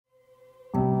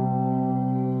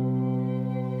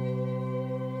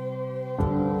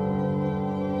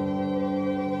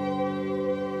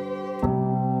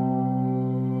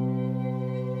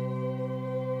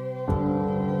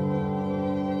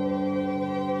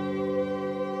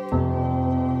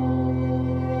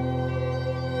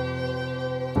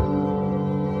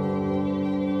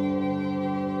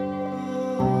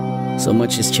So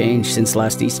much has changed since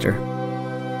last Easter.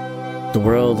 The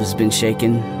world has been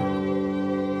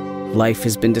shaken. Life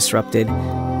has been disrupted.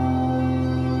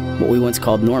 What we once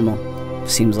called normal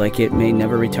seems like it may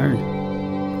never return.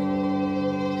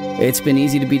 It's been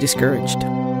easy to be discouraged,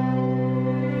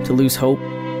 to lose hope,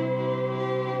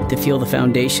 to feel the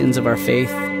foundations of our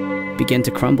faith begin to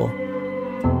crumble.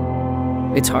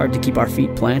 It's hard to keep our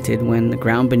feet planted when the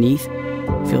ground beneath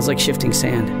feels like shifting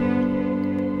sand.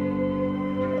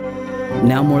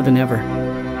 Now more than ever,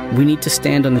 we need to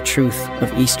stand on the truth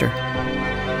of Easter,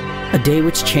 a day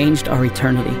which changed our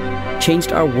eternity,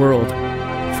 changed our world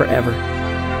forever.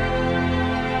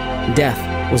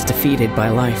 Death was defeated by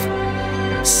life.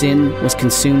 Sin was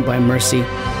consumed by mercy.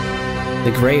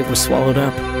 The grave was swallowed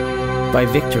up by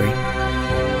victory.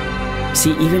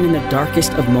 See, even in the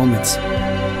darkest of moments,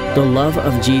 the love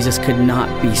of Jesus could not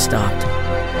be stopped.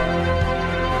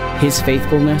 His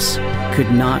faithfulness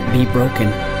could not be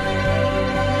broken.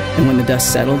 And when the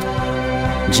dust settled,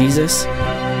 Jesus,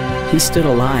 he stood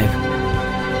alive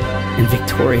and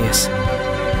victorious.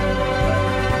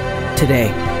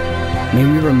 Today, may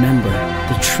we remember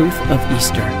the truth of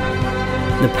Easter,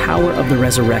 the power of the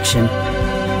resurrection,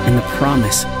 and the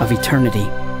promise of eternity.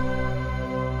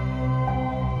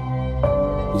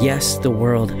 Yes, the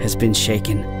world has been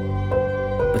shaken,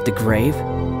 but the grave,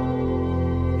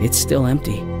 it's still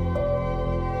empty.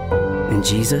 And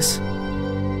Jesus,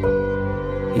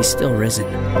 he's still risen.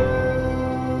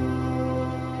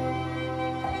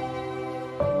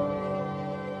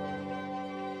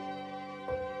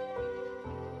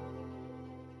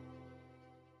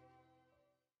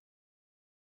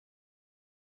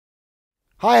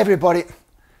 Hi everybody,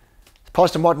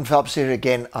 Pastor Martin Phelps here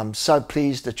again. I'm so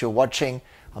pleased that you're watching.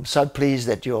 I'm so pleased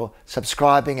that you're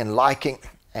subscribing and liking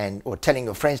or telling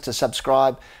your friends to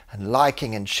subscribe and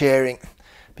liking and sharing,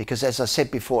 because as I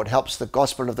said before, it helps the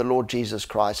gospel of the Lord Jesus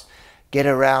Christ get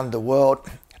around the world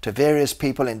to various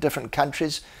people in different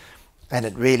countries, and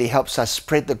it really helps us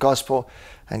spread the gospel.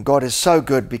 And God is so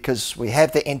good because we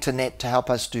have the internet to help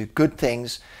us do good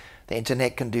things. The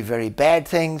internet can do very bad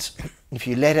things if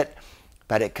you let it,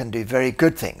 but it can do very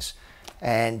good things.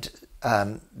 And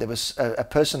there was a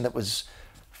person that was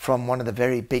from one of the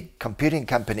very big computer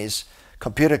companies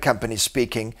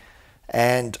speaking,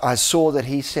 and I saw that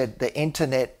he said the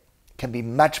internet can be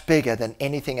much bigger than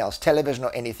anything else, television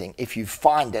or anything, if you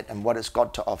find it and what it's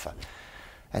got to offer.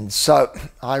 And so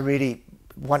I really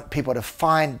want people to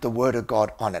find the Word of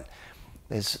God on it.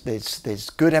 There's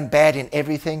good and bad in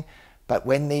everything, but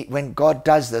when God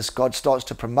does this, God starts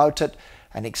to promote it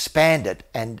and expand it,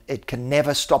 and it can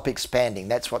never stop expanding.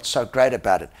 That's what's so great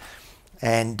about it.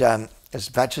 And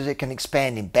as much as it can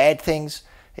expand in bad things,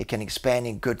 it can expand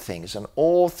in good things. And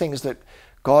all things that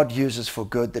God uses for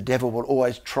good, the devil will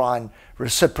always try and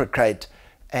reciprocate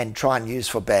and try and use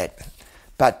for bad.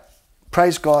 But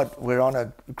praise God, we're on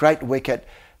a great wicket,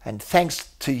 and thanks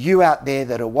to you out there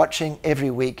that are watching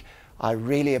every week. I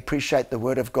really appreciate the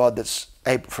Word of God that's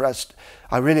able for us.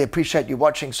 I really appreciate you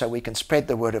watching so we can spread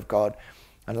the Word of God.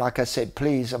 And like I said,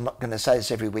 please, I'm not going to say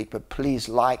this every week, but please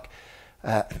like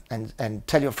and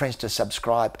tell your friends to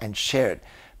subscribe and share it,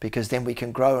 because then we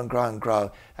can grow and grow and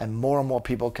grow, and more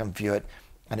people can view it.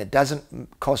 And it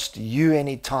doesn't cost you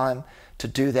any time to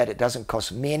do that. It doesn't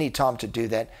cost me any time to do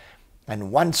that.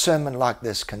 And one sermon like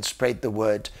this can spread the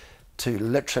word to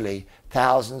literally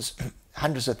thousands,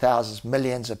 hundreds of thousands,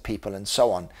 millions of people, and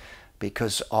so on,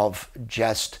 because of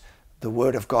just the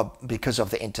Word of God, because of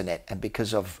the internet and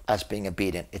because of us being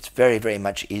obedient. It's very, very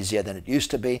much easier than it used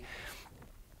to be.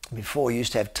 Before, you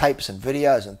used to have tapes and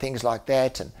videos and things like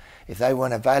that, and if they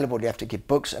weren't available, you have to get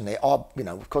books, and there are,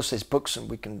 of course there's books, and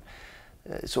we can,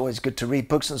 it's always good to read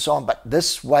books and so on, but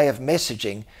this way of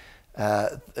messaging,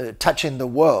 touching the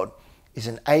world, is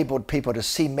enabled people to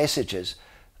see messages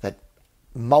that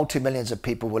multi-millions of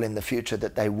people will in the future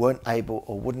that they weren't able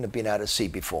or wouldn't have been able to see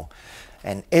before.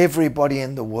 And everybody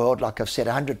in the world, like I've said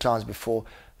 100 times before,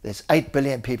 there's 8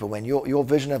 billion people. When your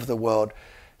vision of the world,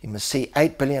 you must see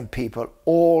 8 billion people,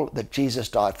 all that Jesus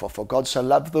died for. For God so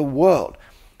loved the world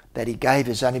that he gave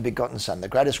his only begotten Son. The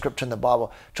greatest scripture in the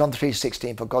Bible, John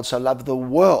 3:16, for God so loved the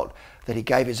world that he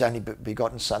gave his only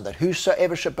begotten Son, that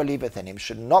whosoever should believeth in him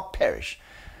should not perish,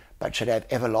 but should have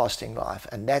everlasting life.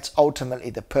 And that's ultimately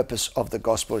the purpose of the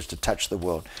gospel, is to touch the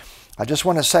world. I just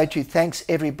want to say to you, thanks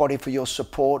everybody for your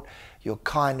support, your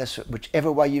kindness,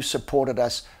 whichever way you've supported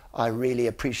us. I really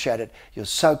appreciate it. You're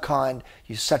so kind.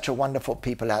 You're such a wonderful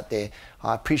people out there.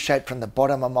 I appreciate from the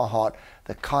bottom of my heart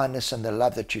the kindness and the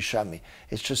love that you show me.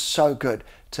 It's just so good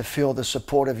to feel the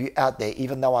support of you out there,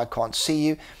 even though I can't see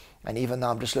you, and even though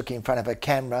I'm just looking in front of a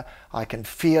camera, I can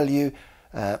feel you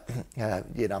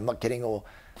I'm not getting all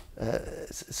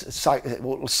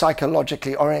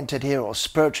psychologically oriented here or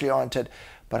spiritually oriented,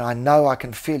 but I know I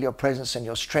can feel your presence and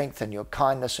your strength and your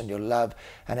kindness and your love,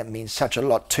 and it means such a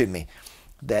lot to me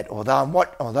that although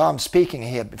I'm speaking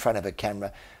here in front of a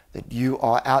camera, that you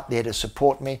are out there to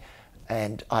support me,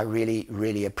 and I really,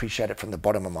 really appreciate it from the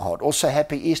bottom of my heart. Also,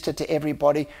 happy Easter to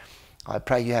everybody. I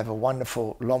pray you have a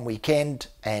wonderful long weekend,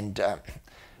 and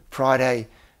Friday,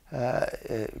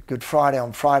 Good Friday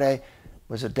on Friday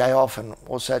was a day off, and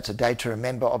also it's a day to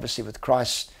remember, obviously, with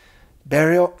Christ's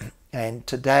burial, and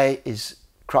today is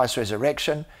Christ's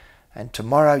resurrection, and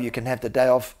tomorrow you can have the day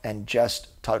off and just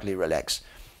totally relax.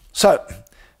 So,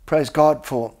 praise God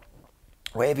for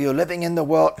wherever you're living in the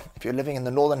world. If you're living in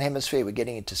the northern hemisphere, we're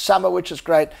getting into summer, which is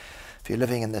great. If you're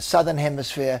living in the southern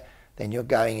hemisphere, then you're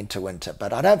going into winter.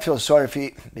 But I don't feel sorry for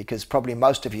you, because probably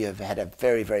most of you have had a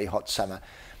very, very hot summer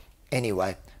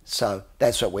anyway. So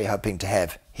that's what we're hoping to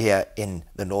have here in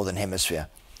the northern hemisphere.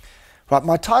 Right,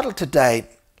 my title today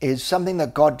is something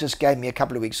that God just gave me a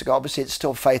couple of weeks ago. Obviously, it's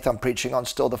still faith I'm preaching on,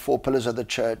 still the 4 pillars of the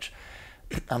church.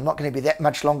 I'm not going to be that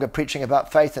much longer preaching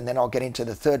about faith, and then I'll get into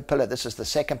the 3rd pillar. This is the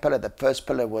 2nd pillar. The 1st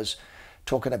pillar was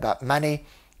talking about money.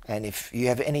 And if you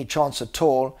have any chance at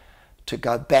all to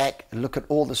go back and look at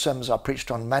all the sermons I preached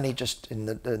on money just in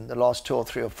the last 2 or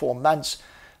 3 or 4 months,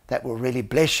 that will really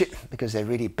bless you, because they're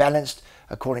really balanced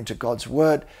according to God's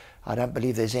word. I don't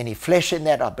believe there's any flesh in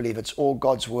that. I believe it's all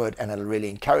God's word, and it'll really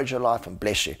encourage your life and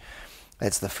bless you.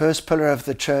 That's the 1st pillar of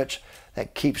the church,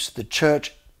 that keeps the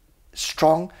church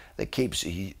strong, that keeps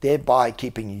thereby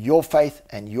keeping your faith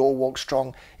and your walk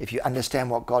strong, if you understand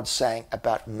what God's saying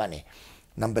about money.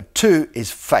 Number 2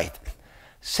 is faith.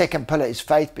 2nd pillar is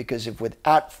faith, because if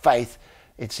without faith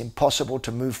it's impossible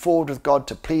to move forward with God,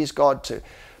 to please God,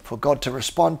 for God to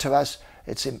respond to us.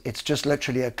 It's just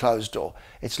literally a closed door.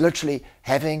 It's literally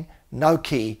having no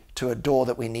key to a door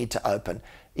that we need to open.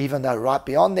 Even though right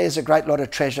beyond there's a great lot of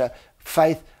treasure,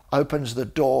 faith opens the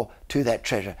door to that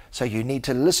treasure. So you need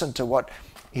to listen to what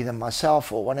either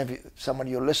myself or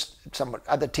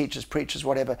other teachers, preachers,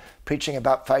 whatever, preaching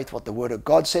about faith, what the Word of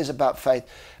God says about faith,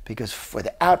 because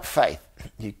without faith,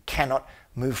 you cannot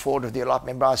move forward with your life.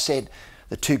 Remember I said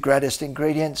the 2 greatest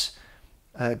ingredients,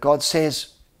 God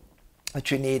says that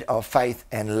you need are faith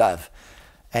and love.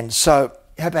 And so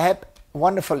have a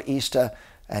wonderful Easter,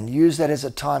 and use that as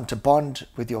a time to bond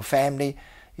with your family.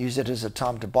 Use it as a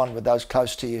time to bond with those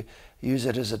close to you. Use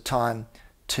it as a time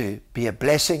to be a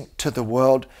blessing to the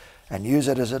world, and use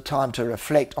it as a time to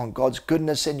reflect on God's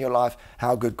goodness in your life,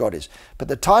 how good God is. But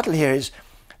the title here is,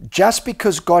 just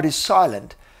because God is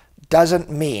silent doesn't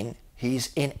mean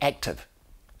he's inactive.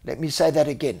 Let me say that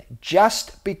again.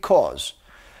 Just because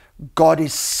God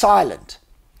is silent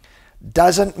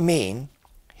doesn't mean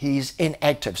he's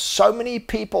inactive. So many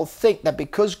people think that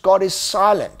because God is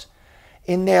silent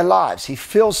in their lives, he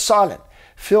feels silent,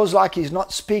 feels like he's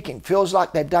not speaking, feels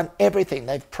like they've done everything.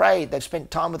 They've prayed, they've spent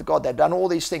time with God, they've done all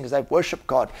these things, they've worshiped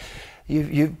God.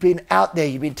 You've been out there,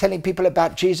 you've been telling people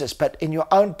about Jesus, but in your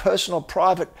own personal,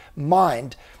 private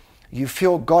mind, you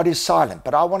feel God is silent.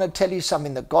 But I want to tell you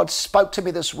something that God spoke to me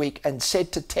this week and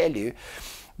said to tell you,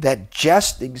 that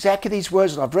just exactly these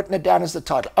words, and I've written it down as the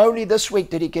title. Only this week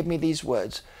did he give me these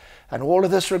words. And all of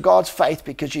this regards faith,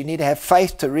 because you need to have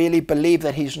faith to really believe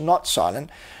that he's not silent.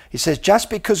 He says,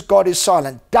 just because God is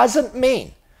silent doesn't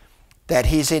mean that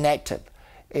he's inactive.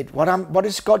 What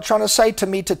is God trying to say to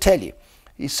me to tell you?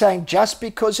 He's saying, just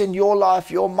because in your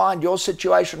life, your mind, your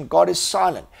situation, God is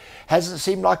silent, hasn't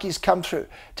seemed like he's come through,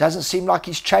 doesn't seem like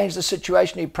he's changed the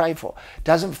situation you pray for,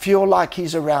 doesn't feel like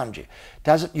he's around you,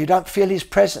 you don't feel his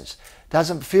presence,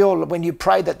 doesn't feel when you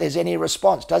pray that there's any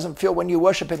response, doesn't feel when you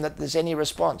worship him that there's any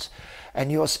response,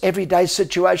 and your everyday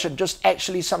situation just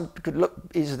actually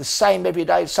is the same every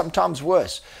day, sometimes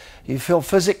worse. You feel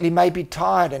physically maybe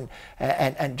tired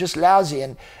and just lousy,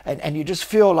 and you just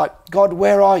feel like, God,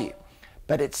 where are you?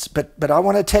 But I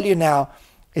want to tell you now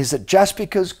is that just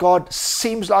because God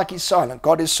seems like he's silent,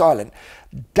 God is silent,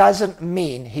 doesn't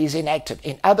mean he's inactive.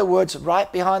 In other words, right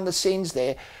behind the scenes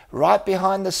there, right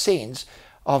behind the scenes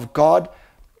of God,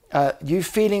 you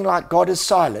feeling like God is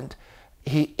silent,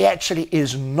 he actually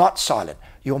is not silent.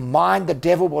 Your mind, the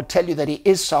devil, will tell you that he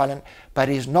is silent, but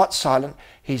he's not silent.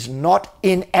 He's not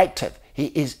inactive. He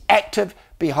is active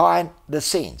behind the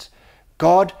scenes.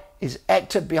 God is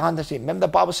active behind the scenes. Remember,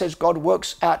 the Bible says God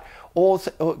works out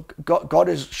God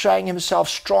is showing himself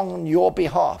strong on your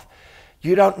behalf.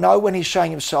 You don't know when he's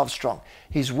showing himself strong.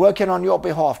 He's working on your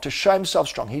behalf to show himself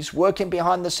strong. He's working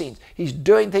behind the scenes. He's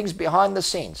doing things behind the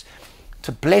scenes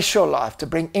to bless your life, to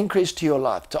bring increase to your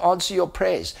life, to answer your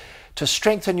prayers, to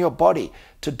strengthen your body,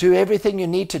 to do everything you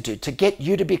need to do, to get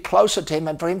you to be closer to him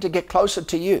and for him to get closer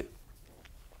to you.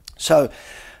 So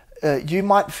you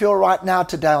might feel right now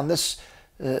today on this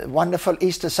wonderful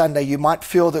Easter Sunday, you might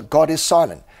feel that God is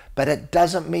silent, but it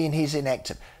doesn't mean he's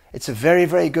inactive. It's a very,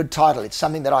 very good title. It's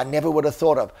something that I never would have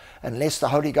thought of unless the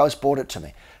Holy Ghost brought it to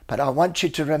me. But I want you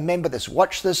to remember this.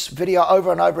 Watch this video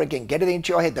over and over again. Get it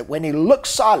into your head that when he looks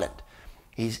silent,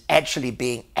 he's actually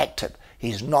being active.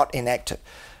 He's not inactive.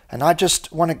 And I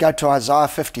just want to go to Isaiah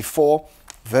 54,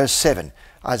 verse 7.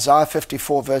 Isaiah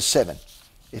 54, verse 7.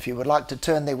 If you would like to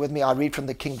turn there with me, I read from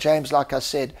the King James, like I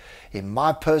said. In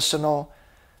my personal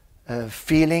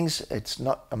feelings, it's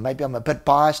not, maybe I'm a bit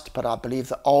biased, but I believe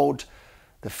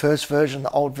the first version,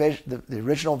 the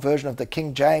original version of the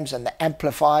King James and the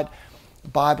Amplified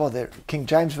Bible, the King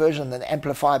James Version and the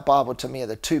Amplified Bible, to me are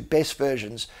the two best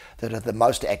versions that are the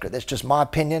most accurate. That's just my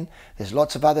opinion. There's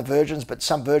lots of other versions, but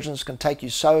some versions can take you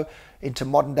so into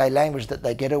modern day language that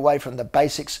they get away from the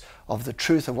basics of the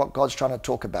truth of what God's trying to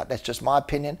talk about. That's just my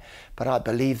opinion, but I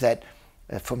believe that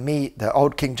for me, the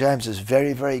old King James is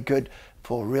very, very good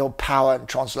for real power and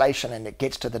translation, and it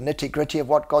gets to the nitty-gritty of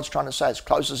what God's trying to say as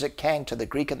close as it can to the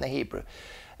Greek and the Hebrew.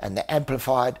 And the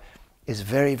Amplified is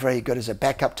very, very good as a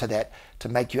backup to that, to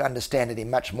make you understand it in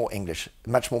much more English,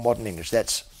 much more modern English.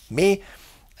 That's me,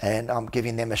 and I'm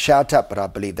giving them a shout out, but I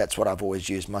believe that's what I've always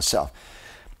used myself.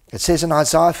 It says in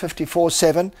Isaiah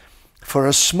 54:7, for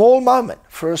a small moment,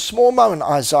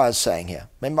 Isaiah is saying here.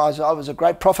 Remember, Isaiah was a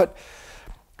great prophet.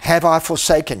 Have I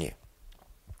forsaken you?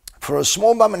 For a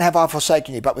small moment have I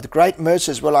forsaken you, but with great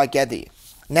mercies will I gather you.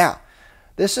 Now,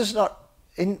 this is not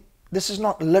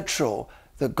literal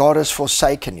that God has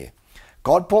forsaken you.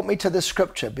 God brought me to this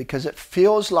scripture because it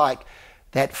feels like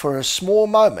that for a small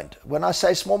moment, when I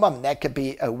say small moment, that could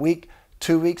be a week,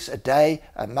 2 weeks, a day,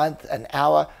 a month, an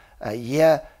hour, a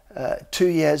year, 2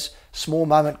 years. Small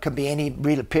moment can be any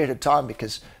real period of time,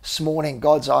 because small in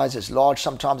God's eyes is large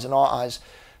sometimes in our eyes,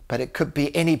 but it could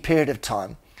be any period of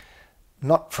time.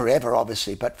 Not forever,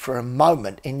 obviously, but for a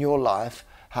moment in your life,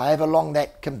 however long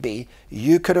that can be,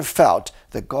 you could have felt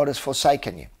that God has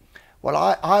forsaken you. Well,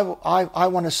 I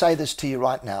want to say this to you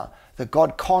right now, that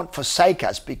God can't forsake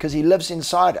us because he lives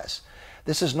inside us.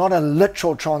 This is not a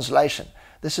literal translation.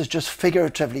 This is just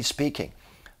figuratively speaking.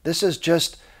 This is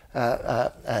just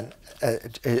an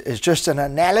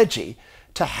analogy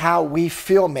to how we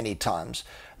feel many times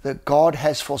that God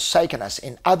has forsaken us.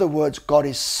 In other words, God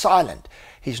is silent.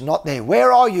 He's not there.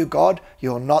 Where are you, God?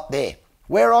 You're not there.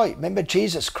 Where are you? Remember,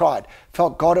 Jesus cried,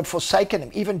 felt God had forsaken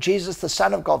him. Even Jesus, the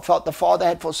Son of God, felt the Father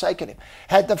had forsaken him.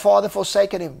 Had the Father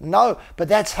forsaken him? No, but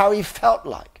that's how he felt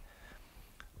like.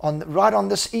 Right on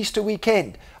this Easter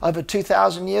weekend, over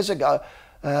 2,000 years ago,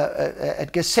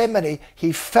 at Gethsemane,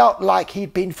 he felt like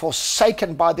he'd been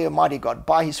forsaken by the Almighty God,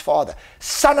 by his Father.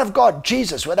 Son of God,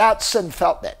 Jesus, without sin,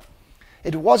 felt that.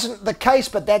 It wasn't the case,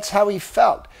 but that's how he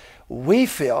felt. We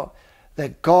feel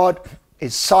that God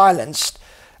is silenced,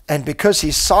 and because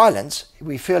he's silenced,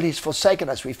 we feel he's forsaken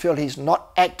us. We feel he's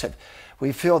not active.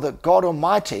 We feel that God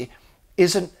Almighty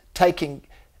isn't taking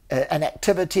an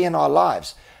activity in our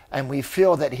lives, and we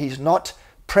feel that he's not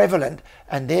prevalent,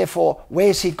 and therefore,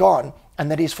 where's he gone,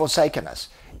 and that he's forsaken us.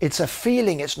 It's a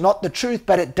feeling, it's not the truth,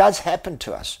 but it does happen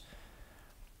to us.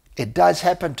 It does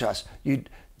happen to us.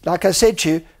 Like I said to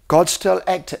you, God's still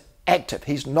active.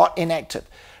 He's not inactive.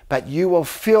 But you will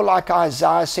feel like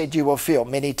Isaiah said you will feel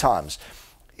many times.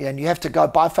 And you have to go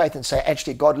by faith and say,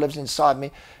 actually, God lives inside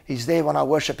me. He's there when I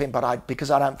worship him, but because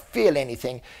I don't feel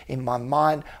anything in my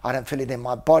mind, I don't feel it in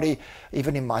my body,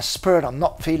 even in my spirit, I'm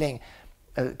not feeling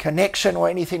a connection or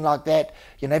anything like that.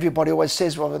 You know, everybody always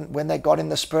says, well, when they got in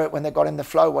the spirit, when they got in the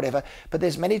flow, whatever. But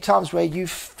there's many times where you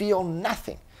feel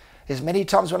nothing. There's many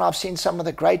times when I've seen some of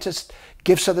the greatest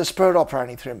gifts of the Spirit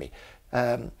operating through me.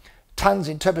 Tongues,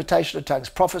 interpretation of tongues,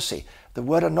 prophecy, the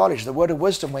word of knowledge, the word of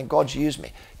wisdom when God's used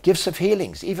me. Gifts of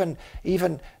healings, even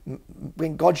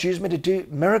when God's used me to do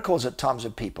miracles at times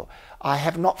with people. I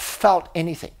have not felt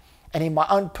anything. And in my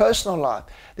own personal life,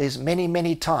 there's many,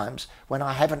 many times when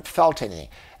I haven't felt anything.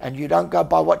 And you don't go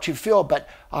by what you feel, but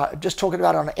just talking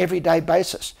about it on an everyday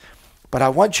basis. But I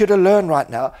want you to learn right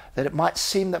now that it might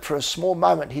seem that for a small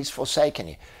moment he's forsaken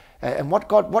you. And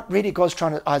what really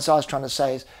Isaiah's trying to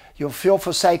say is, you'll feel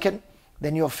forsaken,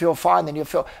 then you'll feel fine, then you'll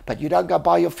feel, but you don't go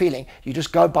by your feeling, you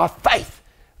just go by faith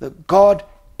that God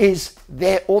is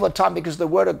there all the time, because the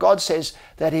Word of God says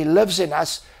that he lives in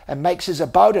us and makes his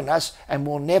abode in us and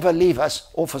will never leave us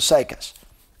or forsake us.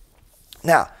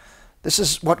 Now, this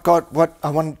is what I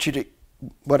want you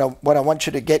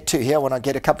to get to here when I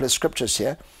get a couple of scriptures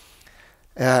here.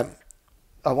 I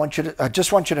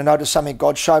just want you to notice something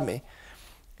God showed me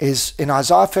is in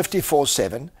Isaiah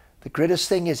 54:7. The greatest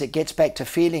thing is it gets back to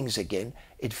feelings again.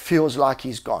 It feels like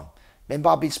he's gone. Remember,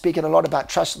 I've been speaking a lot about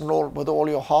trusting the Lord with all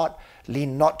your heart.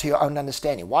 Lean not to your own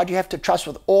understanding. Why do you have to trust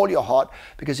with all your heart?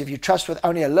 Because if you trust with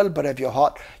only a little bit of your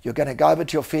heart, you're going to go over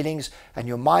to your feelings, and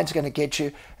your mind's going to get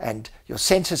you, and your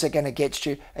senses are going to get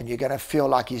you, and you're going to feel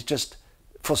like he's just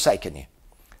forsaken you.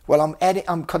 Well,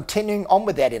 I'm continuing on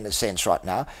with that in a sense right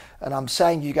now, and I'm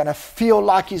saying you're going to feel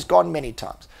like he's gone many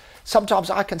times. Sometimes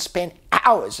I can spend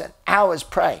hours and hours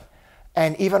praying,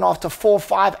 and even after 4 or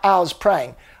 5 hours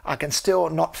praying, I can still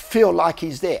not feel like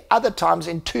he's there. Other times,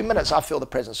 in 2 minutes, I feel the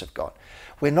presence of God.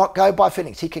 We're not go by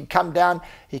feelings. He can come down,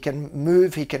 he can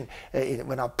move, he can,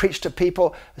 when I preach to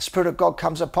people, the Spirit of God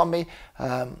comes upon me.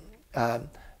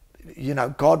 You know,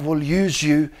 God will use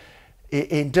you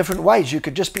in different ways. You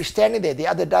could just be standing there. The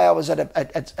other day I was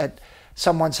at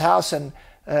someone's house, and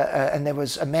there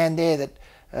was a man there that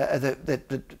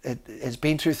has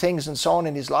been through things and so on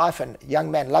in his life, and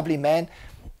young man, lovely man,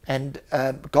 and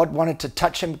God wanted to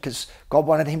touch him because God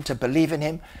wanted him to believe in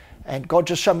him, and God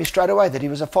just showed me straight away that he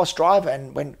was a fast driver,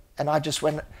 and I just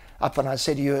went up and I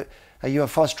said, are you a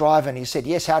fast driver? And he said,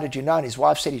 yes. How did you know? And his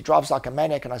wife said he drives like a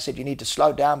maniac, and I said, you need to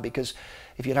slow down, because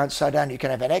if you don't slow down you can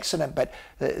have an accident. But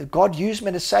God used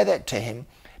me to say that to him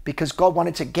because God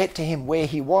wanted to get to him where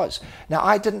he was. Now,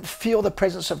 I didn't feel the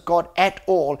presence of God at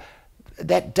all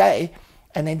that day,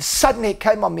 and then suddenly it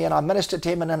came on me, and I ministered to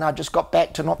him, and then I just got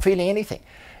back to not feeling anything.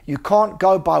 You can't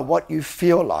go by what you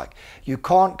feel like. You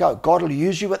can't go. God will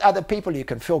use you with other people. You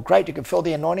can feel great. You can feel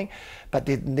the anointing, but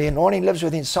the anointing lives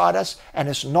within inside us, and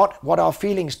it's not what our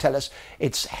feelings tell us.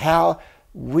 It's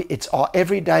it's our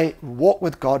everyday walk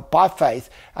with God by faith,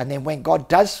 and then when God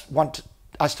does want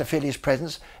us to feel his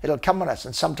presence, it'll come on us.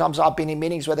 And sometimes I've been in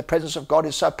meetings where the presence of God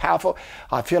is so powerful,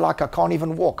 I feel like I can't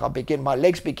even walk. My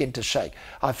legs begin to shake.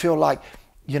 I feel like,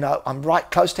 you know, I'm right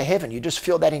close to heaven. You just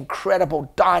feel that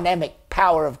incredible dynamic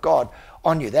power of God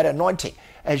on you, that anointing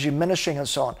as you're ministering and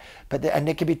so on. And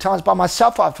there can be times by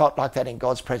myself I felt like that in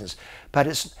God's presence. But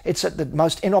it's at the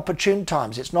most inopportune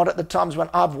times. It's not at the times when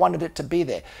I've wanted it to be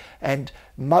there. And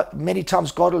many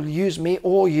times God will use me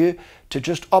or you to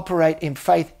just operate in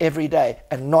faith every day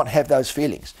and not have those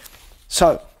feelings.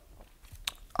 So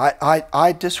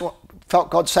I just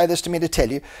felt God say this to me to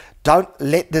tell you, don't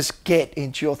let this get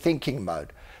into your thinking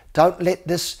mode. Don't let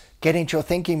this get into your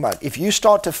thinking mode. If you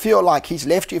start to feel like he's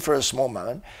left you for a small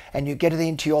moment and you get it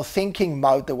into your thinking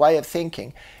mode, the way of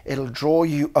thinking, it'll draw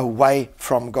you away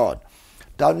from God.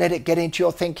 Don't let it get into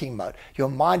your thinking mode. Your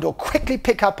mind will quickly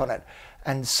pick up on it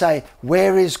and say,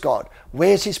 where is God?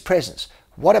 Where's his presence?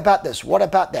 What about this? What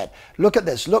about that? Look at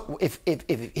this. Look, if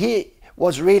he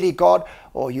was really God,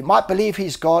 or you might believe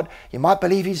he's God, you might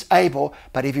believe he's able,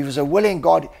 but if he was a willing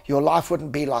God, your life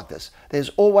wouldn't be like this. There's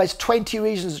always 20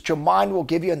 reasons that your mind will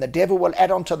give you, and the devil will add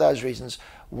on to those reasons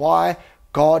why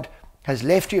God has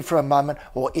left you for a moment,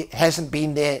 or it hasn't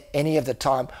been there any of the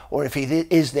time, or if he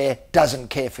is there, doesn't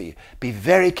care for you. Be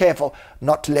very careful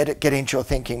not to let it get into your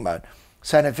thinking mode.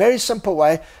 So in a very simple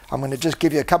way, I'm going to just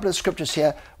give you a couple of scriptures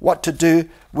here, what to do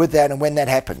with that and when that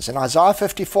happens. In Isaiah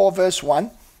 54 verse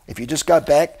 1, if you just go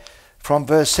back from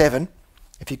verse 7,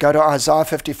 if you go to Isaiah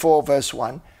 54 verse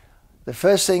 1, the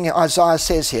first thing Isaiah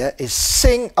says here is,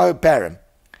 sing, O barren,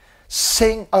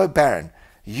 sing, O barren,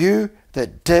 you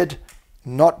that did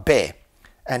not bear,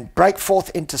 and break forth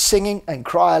into singing and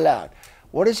cry aloud.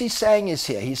 What is he saying is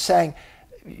here? He's saying,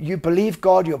 you believe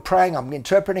God, you're praying. I'm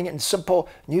interpreting it in simple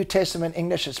New Testament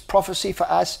English. It's prophecy for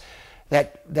us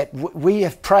that we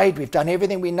have prayed, we've done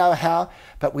everything we know how,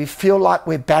 but we feel like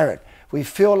we're barren. We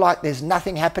feel like there's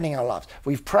nothing happening in our lives.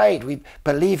 We've prayed, we've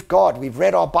believed God, we've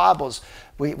read our Bibles,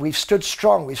 we've stood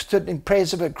strong, we've stood in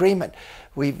prayers of agreement,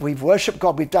 we've worshipped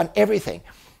God, we've done everything,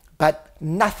 but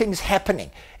nothing's happening.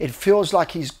 It feels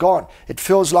like he's gone. It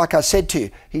feels like I said to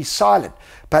you, he's silent.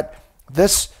 But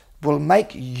this will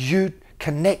make you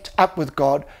connect up with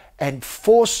God and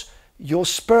force your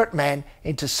spirit man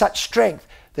into such strength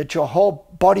that your whole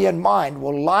body and mind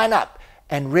will line up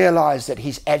and realize that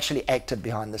he's actually acted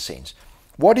behind the scenes.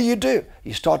 What do?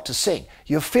 You start to sing.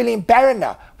 You're feeling barren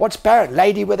now. What's barren?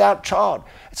 Lady without child.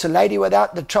 It's a lady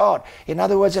without the child. In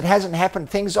other words, it hasn't happened.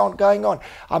 Things aren't going on.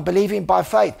 I'm believing by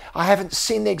faith. I haven't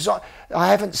seen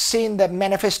the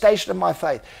manifestation of my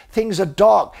faith. Things are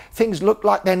dark. Things look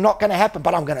like they're not going to happen,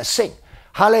 but I'm going to sing.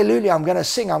 Hallelujah, I'm going to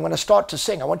sing. I'm going to start to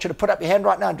sing. I want you to put up your hand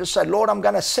right now and just say, Lord, I'm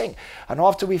going to sing. And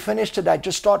after we finish today,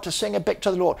 just start to sing a bit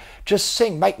to the Lord. Just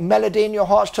sing. Make melody in your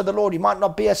hearts to the Lord. You might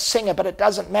not be a singer, but it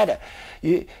doesn't matter.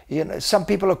 You know, some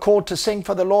people are called to sing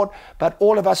for the Lord, but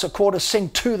all of us are called to sing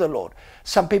to the Lord.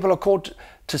 Some people are called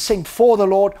to sing for the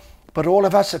Lord, But all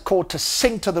of us are called to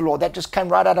sing to the Lord. That just came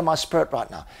right out of my spirit right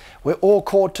now. We're all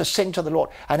called to sing to the Lord.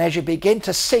 And as you begin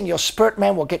to sing, your spirit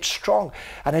man will get strong.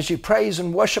 And as you praise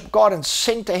and worship God and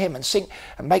sing to him and sing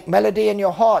and make melody in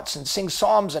your hearts and sing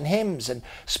psalms and hymns and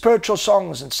spiritual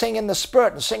songs and sing in the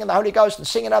Spirit and sing in the Holy Ghost and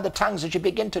sing in other tongues, as you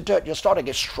begin to do it, you'll start to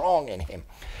get strong in him.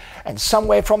 And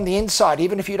somewhere from the inside,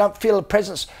 even if you don't feel the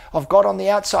presence of God on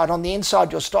the outside, on the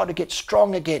inside, you'll start to get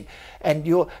strong again. And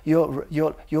you'll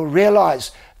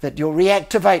realize that you'll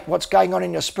reactivate what's going on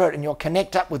in your spirit, and you'll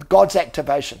connect up with God's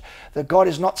activation. That God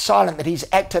is not silent, that he's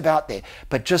active out there.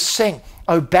 But just sing,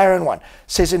 O barren one. It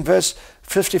says in verse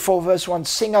 54, verse 1,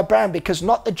 sing, O barren, because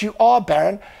not that you are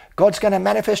barren, God's going to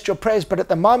manifest your prayers, but at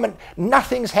the moment,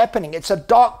 nothing's happening. It's a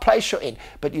dark place you're in,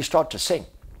 but you start to sing.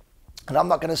 And I'm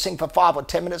not going to sing for 5 or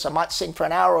 10 minutes. I might sing for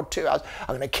an hour or 2 hours. I'm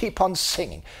going to keep on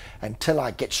singing until I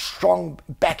get strong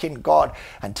back in God,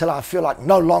 until I feel like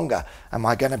no longer am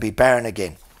I going to be barren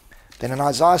again. Then in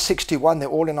Isaiah 61, they're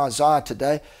all in Isaiah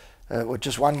today, or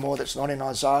just one more that's not in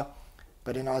Isaiah.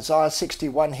 But in Isaiah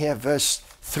 61 here, verse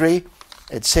 3,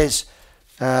 it says,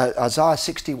 Isaiah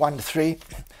 61:3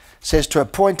 says, to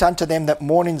appoint unto them that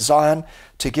mourn in Zion,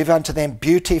 to give unto them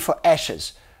beauty for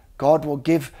ashes. God will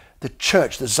give the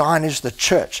church, the Zion is the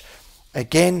church.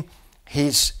 Again,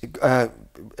 Isaiah's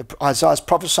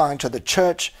prophesying to the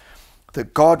church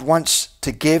that God wants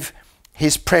to give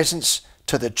his presence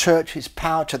to the church, his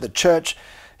power to the church.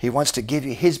 He wants to give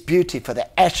you his beauty for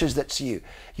the ashes that's you.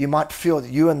 You might feel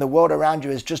that you and the world around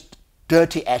you is just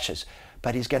dirty ashes,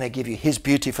 but he's going to give you his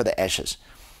beauty for the ashes.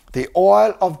 The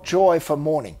oil of joy for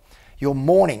mourning. Your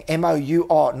mourning,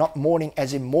 M-O-U-R, not mourning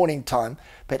as in morning time,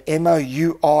 but M-O-U-R-N-I-G.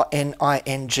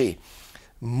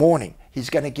 Mourning. He's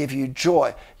going to give you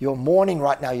joy. You're mourning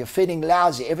right now. You're feeling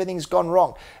lousy. Everything's gone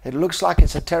wrong. It looks like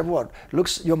it's a terrible world.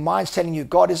 Your mind's telling you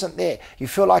God isn't there. You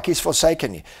feel like he's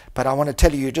forsaken you. But I want to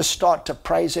tell you, you just start to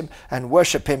praise him and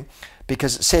worship him,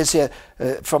 because it says here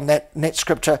from that next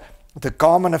scripture, the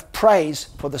garment of praise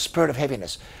for the spirit of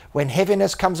heaviness. When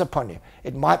heaviness comes upon you,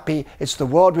 it's the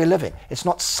world we live in. It's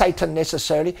not Satan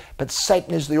necessarily, but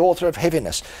Satan is the author of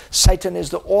heaviness. Satan is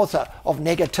the author of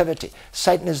negativity.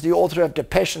 Satan is the author of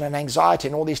depression and anxiety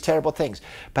and all these terrible things.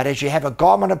 But as you have a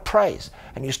garment of praise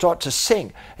and you start to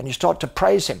sing and you start to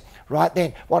praise him, right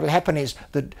then what will happen is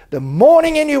the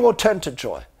mourning in you will turn to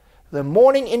joy. The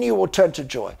mourning in you will turn to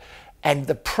joy. And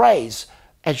the praise,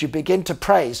 as you begin to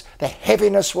praise, the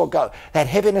heaviness will go. That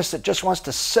heaviness that just wants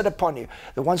to sit upon you,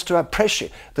 that wants to oppress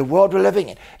you, the world we're living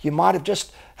in. You might have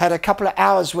just had a couple of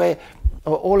hours where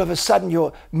all of a sudden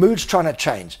your mood's trying to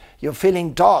change. You're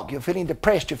feeling dark, you're feeling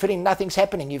depressed, you're feeling nothing's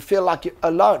happening, you feel like you're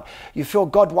alone. You feel,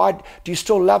 God, why do you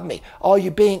still love me? Are you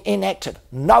being inactive?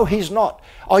 No, he's not.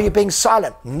 Are you being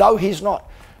silent? No, he's not.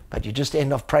 But you just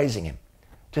end off praising him.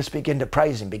 Just begin to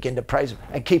praise him,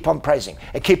 and keep on praising,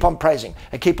 and keep on praising,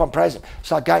 and keep on praising.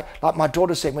 So like my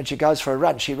daughter said, when she goes for a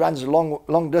run, she runs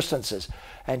long distances,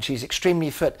 and she's extremely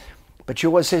fit. But she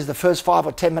always says the first 5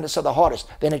 or 10 minutes are the hardest.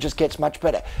 Then it just gets much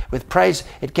better. With praise,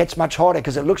 it gets much harder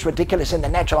because it looks ridiculous in the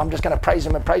natural. I'm just going to praise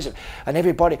him and praise him. And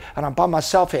everybody, and I'm by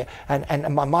myself here,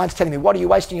 and my mind's telling me, what are you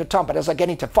wasting your time? But as I get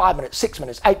into 5 minutes, 6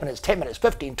 minutes, 8 minutes, 10 minutes,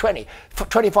 15, 20,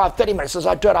 25, 30 minutes, as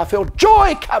I do it, I feel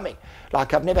joy coming.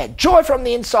 Like I've never had. Joy from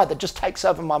the inside that just takes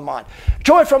over my mind.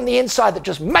 Joy from the inside that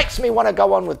just makes me want to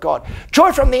go on with God.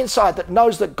 Joy from the inside that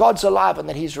knows that God's alive and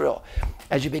that he's real.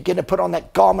 As you begin to put on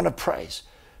that garment of praise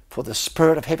for the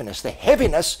spirit of heaviness, the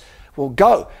heaviness will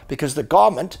go, because the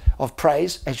garment of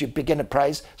praise, as you begin to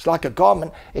praise, it's like a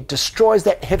garment. It destroys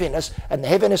that heaviness, and the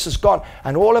heaviness is gone.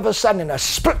 And all of a sudden, in a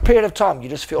split period of time, you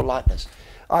just feel lightness.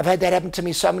 I've had that happen to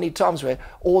me so many times, where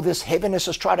all this heaviness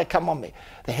has tried to come on me.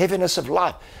 The heaviness of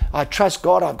life. I trust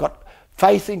God. I've got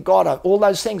faith in God. All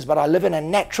those things. But I live in a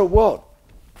natural world.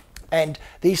 And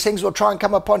these things will try and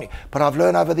come upon you. But I've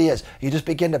learned over the years, you just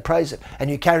begin to praise him. And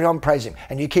you carry on praising him.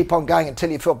 And you keep on going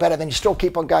until you feel better. Then you still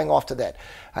keep on going after that.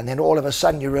 And then all of a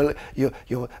sudden,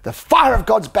 the fire of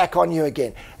God's back on you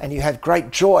again. And you have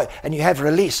great joy. And you have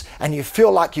release. And you feel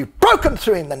like you've broken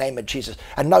through in the name of Jesus.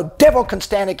 And no devil can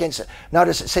stand against it.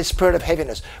 Notice it says spirit of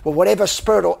heaviness. Well, whatever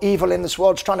spirit or evil in this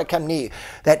world is trying to come near you,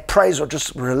 that praise will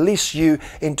just release you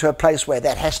into a place where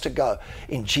that has to go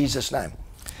in Jesus' name.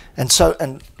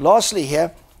 And lastly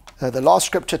here, the last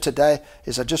scripture today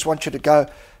is, I just want you to go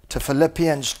to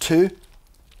Philippians 2.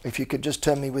 If you could just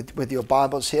turn me with your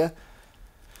Bibles here.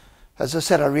 As I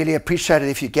said, I really appreciate it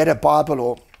if you get a Bible,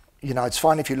 or, it's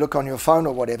fine if you look on your phone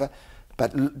or whatever,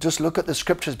 but just look at the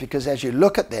scriptures, because as you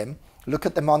look at them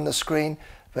on the screen,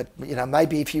 but,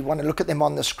 maybe if you want to look at them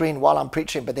on the screen while I'm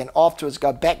preaching, but then afterwards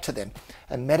go back to them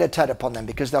and meditate upon them,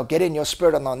 because they'll get in your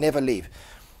spirit and they'll never leave.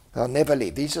 They'll never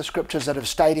leave. These are scriptures that have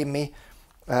stayed in me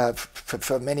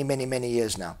for many, many, many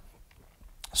years now.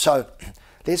 So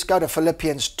let's go to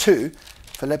Philippians 2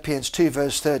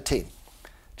 verse 13.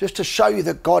 Just to show you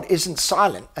that God isn't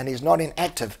silent and he's not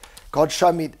inactive. God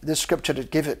showed me this scripture to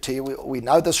give it to you. We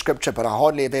know the scripture, but I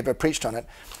hardly have ever preached on it.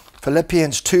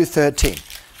 Philippians 2:13.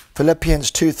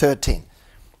 Philippians 2:13.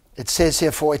 It says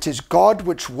here, for it is God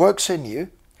which works in you,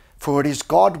 for it is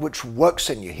God which works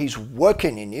in you. He's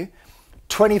working in you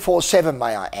 24/7,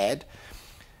 may I add,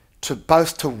 to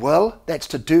both to will, that's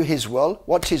to do his will.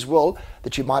 What's his will?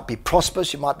 That you might be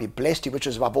prosperous, you might be blessed, which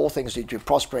is above all things that you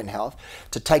prosper in health,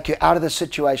 to take you out of the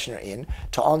situation you're in,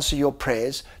 to answer your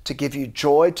prayers, to give you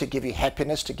joy, to give you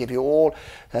happiness, to give you all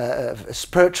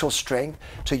spiritual strength,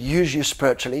 to use you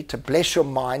spiritually, to bless your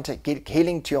mind, to get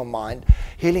healing to your mind,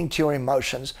 healing to your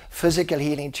emotions, physical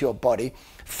healing to your body,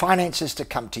 finances to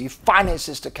come to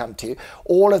you,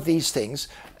 all of these things,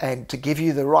 and to give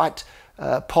you the right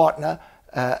partner,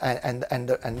 and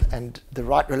the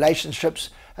right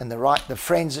relationships and the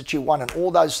friends that you want, and all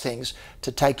those things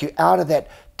to take you out of that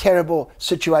terrible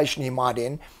situation you might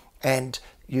in. And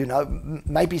you know,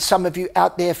 maybe some of you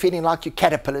out there feeling like you're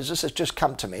caterpillars. This has just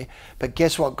come to me. But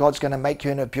guess what? God's going to make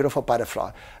you into a beautiful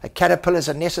butterfly. A caterpillar is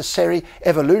a necessary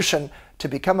evolution to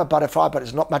become a butterfly, but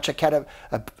it's not much a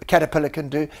caterpillar can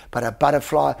do. But a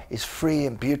butterfly is free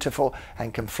and beautiful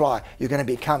and can fly. You're going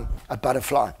to become a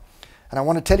butterfly. And I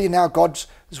want to tell you now, God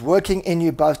is working in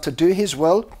you both to do his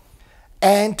will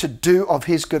and to do of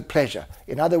his good pleasure.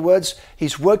 In other words,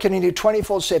 he's working in you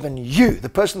 24/7. You, the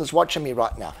person that's watching me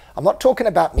right now. I'm not talking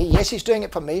about me. Yes, he's doing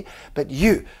it for me, but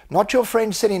you, not your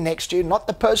friend sitting next to you, not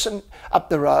the person up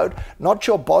the road, not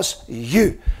your boss,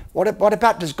 you. What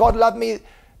about, does God love me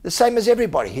the same as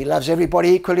everybody? He loves everybody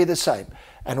equally the same.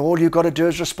 And all you've got to do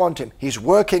is respond to him. He's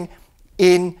working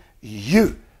in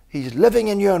you. He's living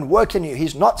in you and working in you.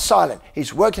 He's not silent.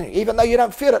 He's working in you, even though you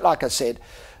don't feel it, like I said,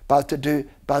 both to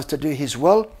do his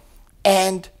will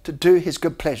and to do his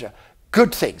good pleasure.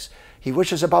 Good things. He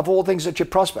wishes above all things that you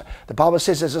prosper. The Bible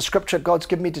says, there's a scripture God's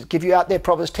given me to give you out there,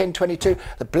 Proverbs 10:22,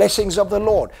 the blessings of the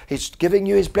Lord. He's giving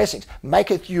you his blessings.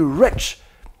 Maketh you rich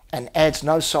and adds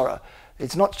no sorrow.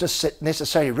 It's not just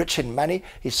necessarily rich in money.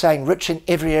 He's saying rich in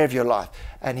every area of your life.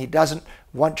 And he doesn't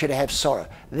want you to have sorrow.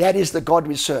 That is the God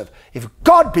we serve. If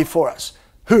God be for us,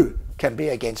 who can be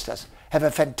against us? Have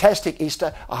a fantastic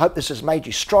Easter. I hope this has made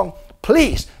you strong.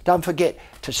 Please don't forget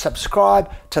to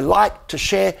subscribe, to like, to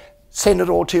share. Send it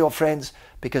all to your friends,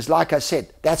 because like I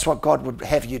said, that's what God would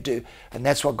have you do, and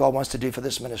that's what God wants to do for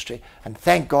this ministry. And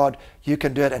thank God you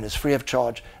can do it, and it's free of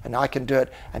charge, and I can do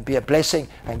it and be a blessing,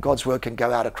 and God's work can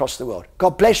go out across the world.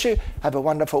 God bless you. Have a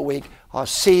wonderful week. I'll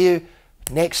see you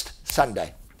next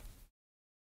Sunday.